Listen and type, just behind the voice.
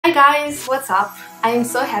Hi guys, what's up? I am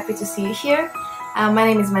so happy to see you here. My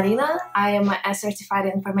name is Marina. I am a certified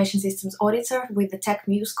information systems auditor with the Tech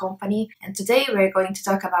Muse company, and today we're going to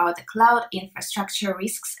talk about the cloud infrastructure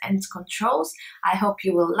risks and controls. I hope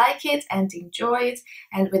you will like it and enjoy it,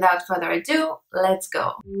 and without further ado, let's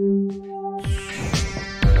go.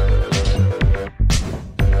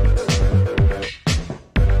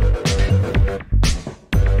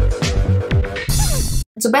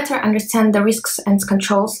 To better understand the risks and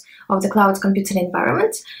controls of the cloud computing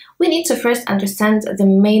environment, we need to first understand the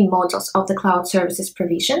main models of the cloud services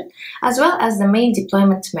provision, as well as the main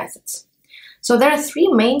deployment methods. So there are three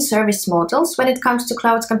main service models when it comes to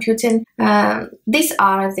cloud computing. These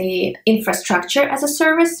are the infrastructure as a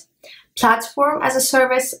service, platform as a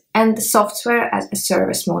service, and the software as a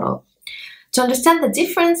service model. To understand the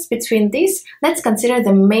difference between these, let's consider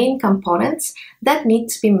the main components that need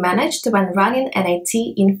to be managed when running an IT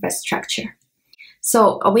infrastructure.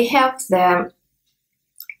 So we have the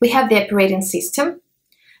operating system,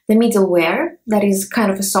 the middleware, that is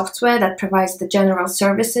kind of a software that provides the general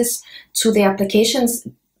services to the applications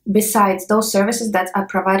besides those services that are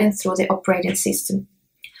provided through the operating system.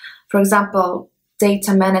 For example,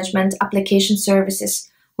 data management, application services,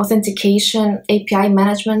 authentication, API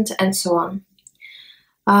management, and so on.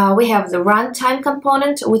 We have the runtime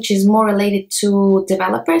component, which is more related to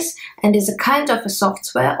developers and is a kind of a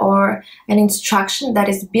software or an instruction that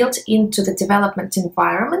is built into the development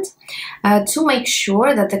environment to make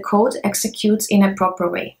sure that the code executes in a proper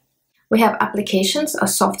way. We have applications or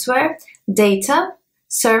software, data,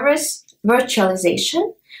 servers,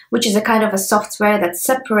 virtualization, which is a kind of a software that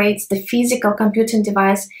separates the physical computing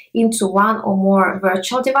device into one or more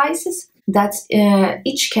virtual devices that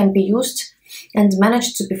each can be used and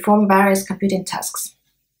managed to perform various computing tasks.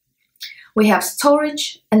 We have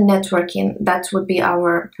storage and networking, that would be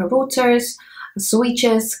our routers,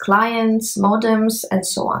 switches, clients, modems, and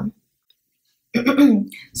so on.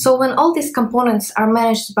 So when all these components are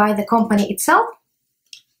managed by the company itself,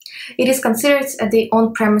 it is considered the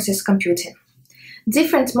on-premises computing.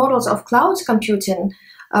 Different models of cloud computing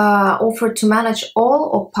offer to manage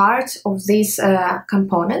all or part of these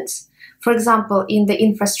components. For example, in the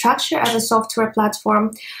infrastructure as a software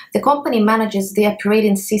platform, the company manages the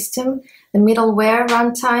operating system, the middleware,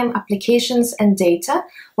 runtime, applications, and data,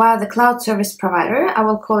 while the cloud service provider, I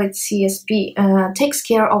will call it CSP, takes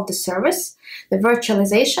care of the service, the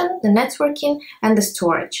virtualization, the networking, and the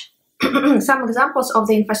storage. Some examples of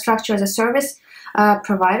the infrastructure as a service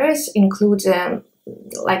providers include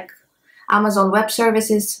like Amazon Web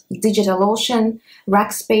Services, DigitalOcean,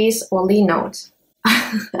 Rackspace, or Keynote.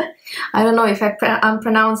 I don't know if I'm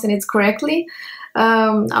pronouncing it correctly.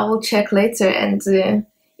 I will check later, and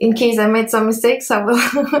in case I made some mistakes, I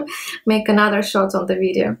will make another shot on the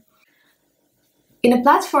video. In a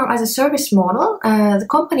platform as a service model, the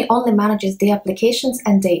company only manages the applications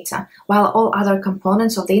and data, while all other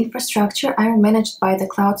components of the infrastructure are managed by the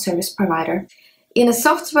cloud service provider. In a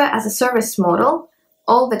software as a service model,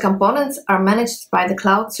 all the components are managed by the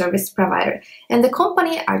cloud service provider, and the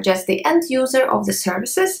company are just the end user of the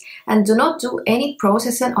services and do not do any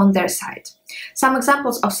processing on their side. Some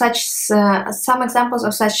examples of such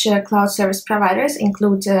cloud service providers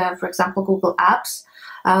include, for example, Google Apps,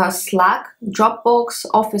 Slack, Dropbox,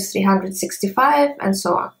 Office 365, and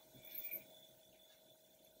so on.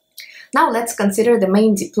 Now let's consider the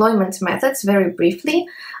main deployment methods very briefly.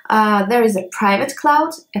 There is a private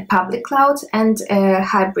cloud, a public cloud, and a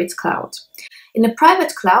hybrid cloud. In a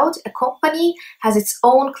private cloud, a company has its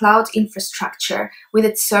own cloud infrastructure with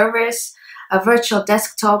its servers, virtual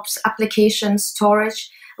desktops, applications,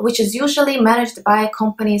 storage, which is usually managed by a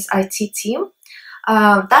company's IT team.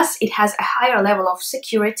 Thus, it has a higher level of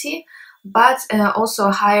security, but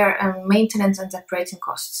also higher maintenance and operating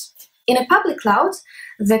costs. In a public cloud,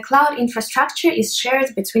 the cloud infrastructure is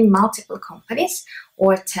shared between multiple companies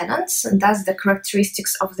or tenants, and thus the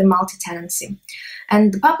characteristics of the multi-tenancy.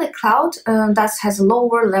 And the public cloud thus has a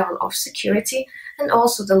lower level of security and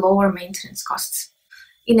also the lower maintenance costs.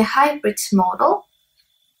 In a hybrid model,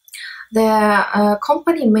 the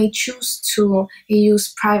company may choose to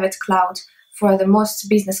use private cloud for the most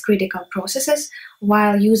business-critical processes,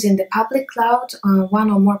 while using the public cloud,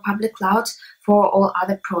 one or more public clouds, for all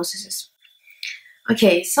other processes.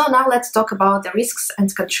 Okay, so now let's talk about the risks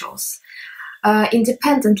and controls.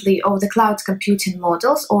 Independently of the cloud computing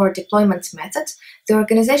models or deployment method, the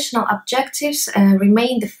organizational objectives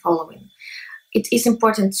remain the following. It is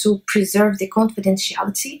important to preserve the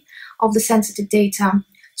confidentiality of the sensitive data,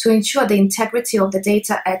 to ensure the integrity of the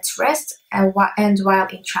data at rest and while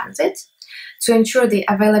in transit, to ensure the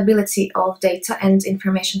availability of data and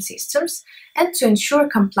information systems, and to ensure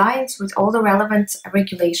compliance with all the relevant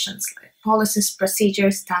regulations, like policies,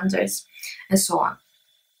 procedures, standards, and so on.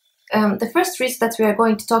 The first risk that we are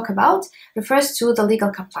going to talk about refers to the legal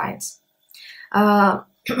compliance.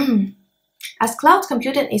 As cloud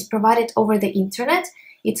computing is provided over the internet,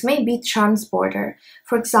 it may be trans-border.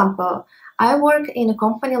 For example, I work in a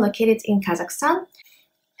company located in Kazakhstan,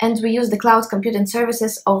 and we use the cloud computing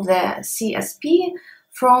services of the CSP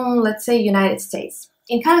from, let's say, United States.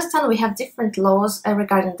 In Kazakhstan, we have different laws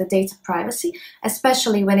regarding the data privacy,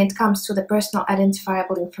 especially when it comes to the personal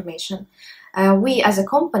identifiable information. We as a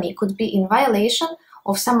company could be in violation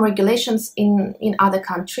of some regulations in other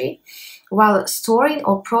country while storing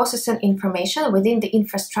or processing information within the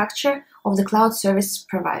infrastructure of the cloud service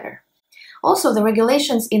provider. Also, the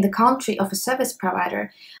regulations in the country of a service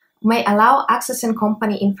provider may allow accessing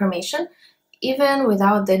company information even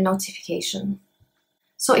without the notification.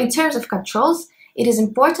 So in terms of controls, it is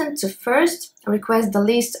important to first request the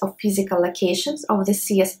list of physical locations of the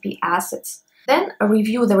CSP assets, then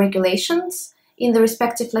review the regulations in the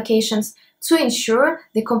respective locations to ensure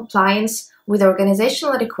the compliance with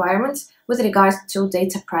organizational requirements with regards to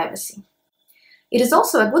data privacy. It is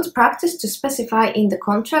also a good practice to specify in the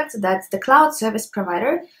contract that the cloud service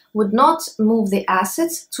provider would not move the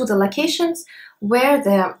assets to the locations where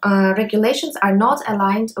the regulations are not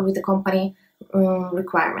aligned with the company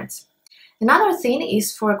requirements. Another thing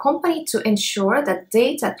is for a company to ensure that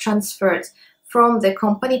data transferred from the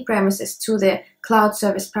company premises to the cloud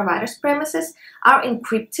service provider's premises are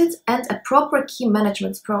encrypted and a proper key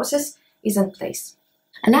management process is in place.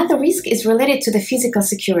 Another risk is related to the physical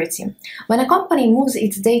security. When a company moves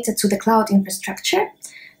its data to the cloud infrastructure,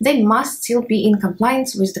 they must still be in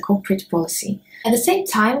compliance with the corporate policy. At the same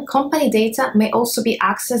time, company data may also be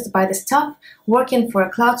accessed by the staff working for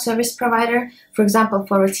a cloud service provider, for example,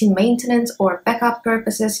 for routine maintenance or backup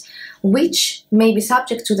purposes, which may be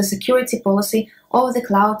subject to the security policy of the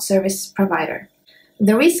cloud service provider.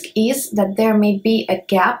 The risk is that there may be a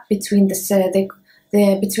gap between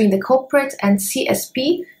the corporate and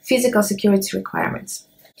CSP physical security requirements.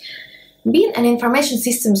 Being an information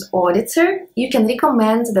systems auditor, you can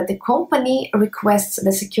recommend that the company requests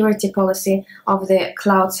the security policy of the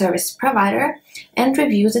cloud service provider and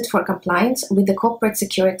reviews it for compliance with the corporate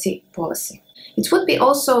security policy. It would be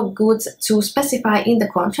also good to specify in the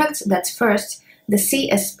contract that first, the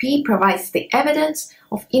CSP provides the evidence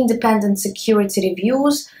of independent security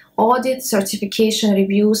reviews, audit, certification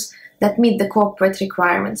reviews that meet the corporate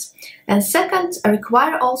requirements. And second,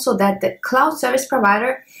 require also that the cloud service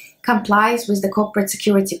provider complies with the corporate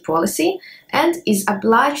security policy and is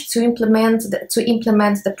obliged to implement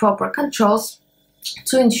the proper controls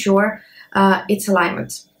to ensure its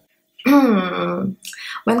alignment.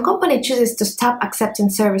 When company chooses to stop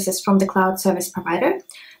accepting services from the cloud service provider,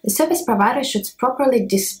 the service provider should properly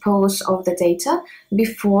dispose of the data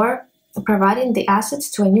before providing the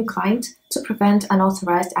assets to a new client to prevent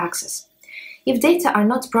unauthorized access. If data are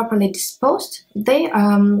not properly disposed,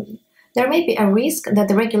 there may be a risk that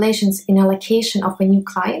the regulations in allocation of a new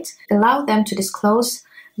client allow them to disclose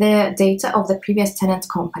the data of the previous tenant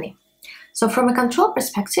company. So from a control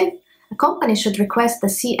perspective, a company should request the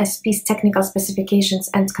CSP's technical specifications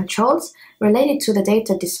and controls related to the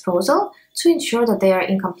data disposal to ensure that they are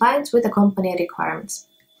in compliance with the company requirements.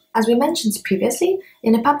 As we mentioned previously,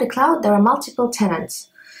 in a public cloud there are multiple tenants.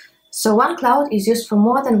 So one cloud is used for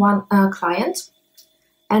more than one client.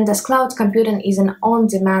 And as cloud computing is an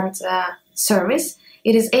on-demand service,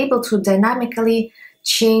 it is able to dynamically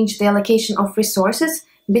change the allocation of resources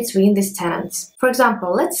between these tenants. For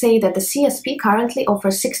example, let's say that the CSP currently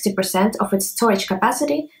offers 60% of its storage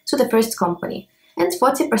capacity to the first company and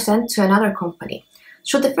 40% to another company.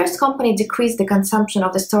 Should the first company decrease the consumption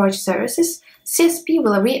of the storage services, CSP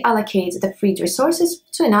will reallocate the freed resources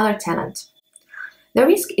to another tenant. The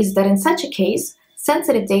risk is that in such a case,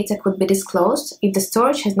 sensitive data could be disclosed if the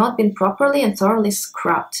storage has not been properly and thoroughly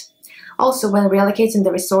scrubbed. Also, when reallocating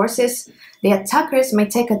the resources, the attackers may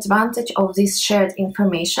take advantage of this shared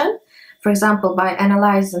information, for example, by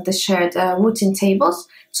analyzing the shared routing tables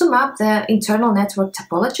to map the internal network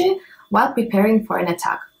topology while preparing for an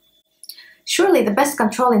attack. Surely the best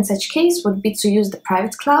control in such case would be to use the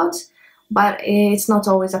private cloud, but it's not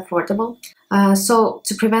always affordable. So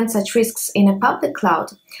to prevent such risks in a public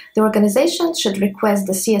cloud, the organization should request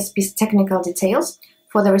the CSP's technical details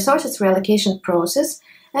for the resources reallocation process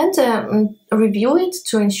and review it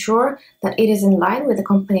to ensure that it is in line with the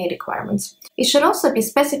company requirements. It should also be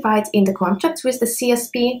specified in the contract with the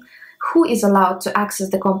CSP who is allowed to access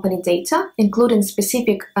the company data, including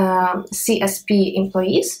specific CSP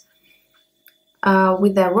employees,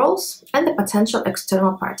 with their roles and the potential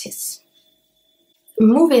external parties.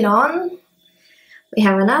 Moving on, we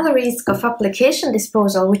have another risk of application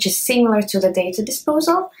disposal, which is similar to the data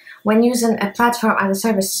disposal. When using a platform as a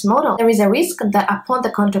service model, there is a risk that upon the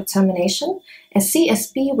contract termination, a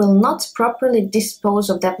CSP will not properly dispose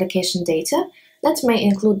of the application data. That may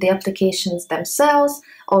include the applications themselves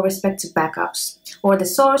or respective backups, or the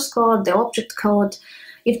source code, the object code.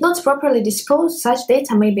 If not properly disposed, such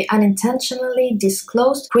data may be unintentionally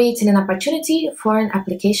disclosed, creating an opportunity for an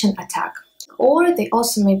application attack. Or they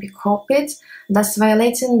also may be copied, thus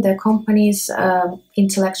violating the company's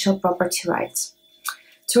intellectual property rights.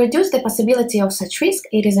 To reduce the possibility of such risk,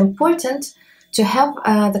 it is important to have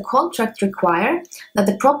the contract require that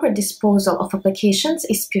the proper disposal of applications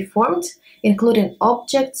is performed, including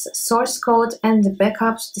objects, source code, and the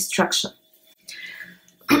backups destruction.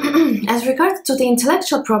 As regards to the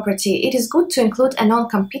intellectual property, it is good to include a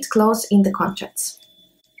non-compete clause in the contracts.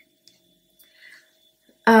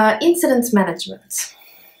 Incident management.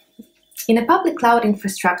 In a public cloud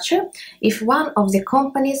infrastructure, if one of the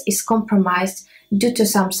companies is compromised due to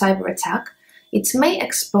some cyber attack, it may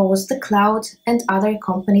expose the cloud and other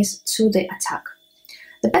companies to the attack.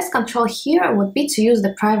 The best control here would be to use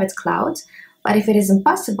the private cloud, but if it is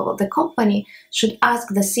impossible, the company should ask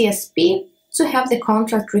the CSP to have the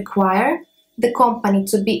contract require the company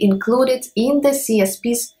to be included in the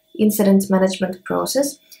CSP's incident management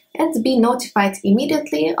process and be notified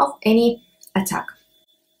immediately of any attack.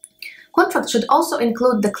 Contract should also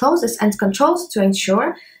include the clauses and controls to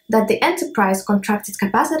ensure that the enterprise contracted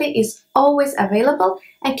capacity is always available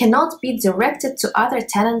and cannot be directed to other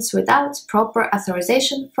tenants without proper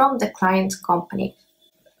authorization from the client company.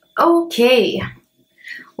 Okay,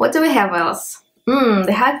 what do we have else?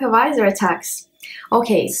 The hypervisor attacks.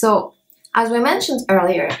 Okay, so as we mentioned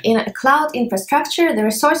earlier, in a cloud infrastructure, the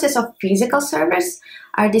resources of physical servers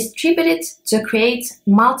are distributed to create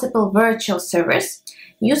multiple virtual servers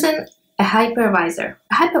using a hypervisor.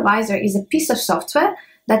 A hypervisor is a piece of software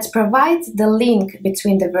that provides the link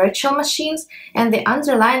between the virtual machines and the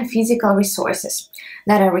underlying physical resources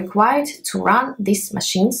that are required to run these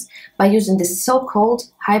machines by using the so-called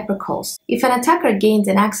hypercalls. If an attacker gained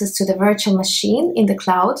an access to the virtual machine in the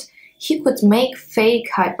cloud, he could make fake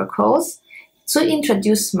hypercalls to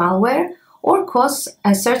introduce malware or cause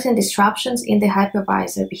certain disruptions in the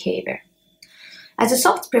hypervisor behavior. As a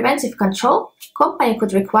soft preventive control, company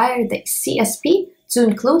could require the CSP to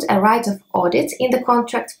include a right of audit in the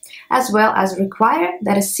contract, as well as require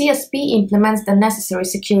that a CSP implements the necessary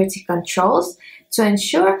security controls to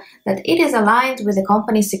ensure that it is aligned with the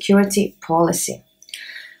company's security policy.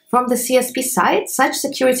 From the CSP side, such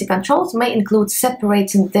security controls may include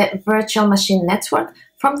separating the virtual machine network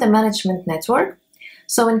from the management network,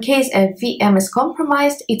 so in case a VM is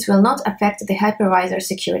compromised, it will not affect the hypervisor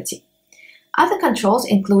security. Other controls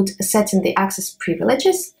include setting the access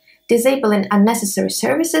privileges, disabling unnecessary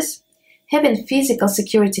services, having physical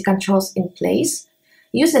security controls in place,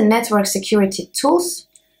 using network security tools,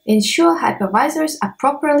 ensure hypervisors are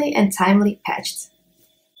properly and timely patched.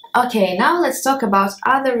 Okay, now let's talk about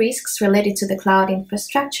other risks related to the cloud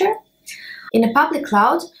infrastructure. In a public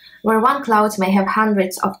cloud, where one cloud may have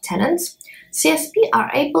hundreds of tenants, CSPs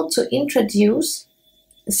are able to introduce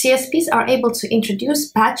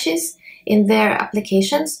patches in their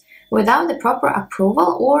applications without the proper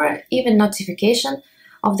approval or even notification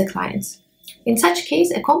of the clients. In such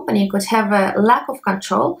case, a company could have a lack of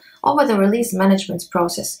control over the release management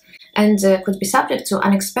process and could be subject to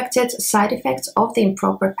unexpected side effects of the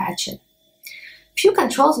improper patching. Few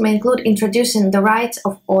controls may include introducing the right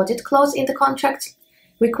of audit clause in the contract,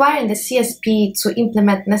 requiring the CSP to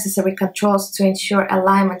implement necessary controls to ensure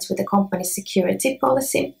alignment with the company's security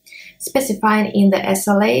policy, specifying in the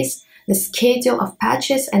SLAs the schedule of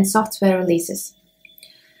patches and software releases.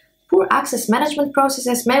 Poor access management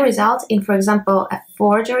processes may result in, for example, a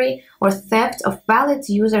forgery or theft of valid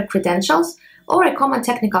user credentials or a common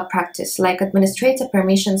technical practice like administrator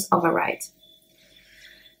permissions override.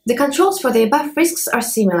 The controls for the above risks are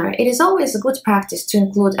similar. It is always a good practice to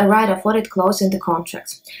include a right of audit clause in the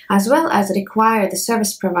contract, as well as require the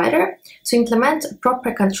service provider to implement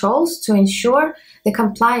proper controls to ensure the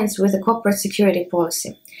compliance with the corporate security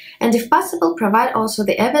policy, and if possible, provide also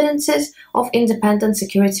the evidences of independent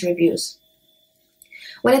security reviews.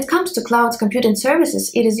 When it comes to cloud computing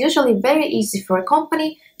services, it is usually very easy for a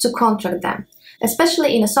company to contract them,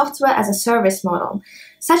 especially in a software as a service model.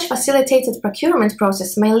 Such facilitated procurement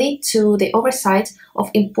process may lead to the oversight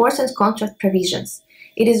of important contract provisions.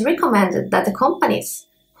 It is recommended that the companies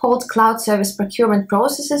hold cloud service procurement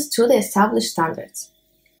processes to the established standards.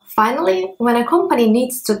 Finally, when a company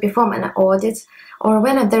needs to perform an audit or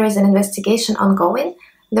when there is an investigation ongoing,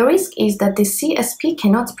 the risk is that the CSP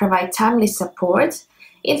cannot provide timely support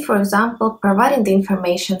in, for example, providing the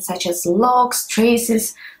information such as logs,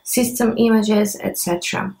 traces, system images,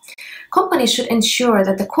 etc. Companies should ensure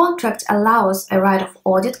that the contract allows a right of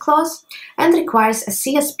audit clause and requires a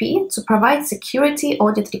CSP to provide security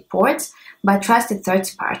audit reports by trusted third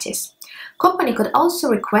parties. Company could also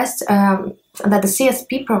request that the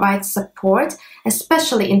CSP provides support,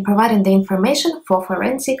 especially in providing the information for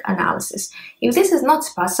forensic analysis. If this is not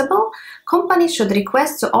possible, companies should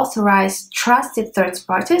request to authorize trusted third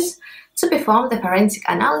parties to perform the forensic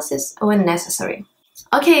analysis when necessary.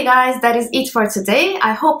 Okay guys, that is it for today.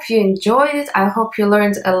 I hope you enjoyed it. I hope you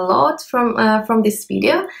learned a lot from this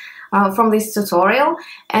video, from this tutorial.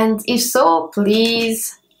 And if so,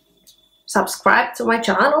 please subscribe to my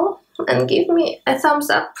channel and give me a thumbs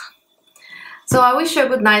up. So I wish you a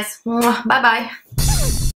good night. Bye bye.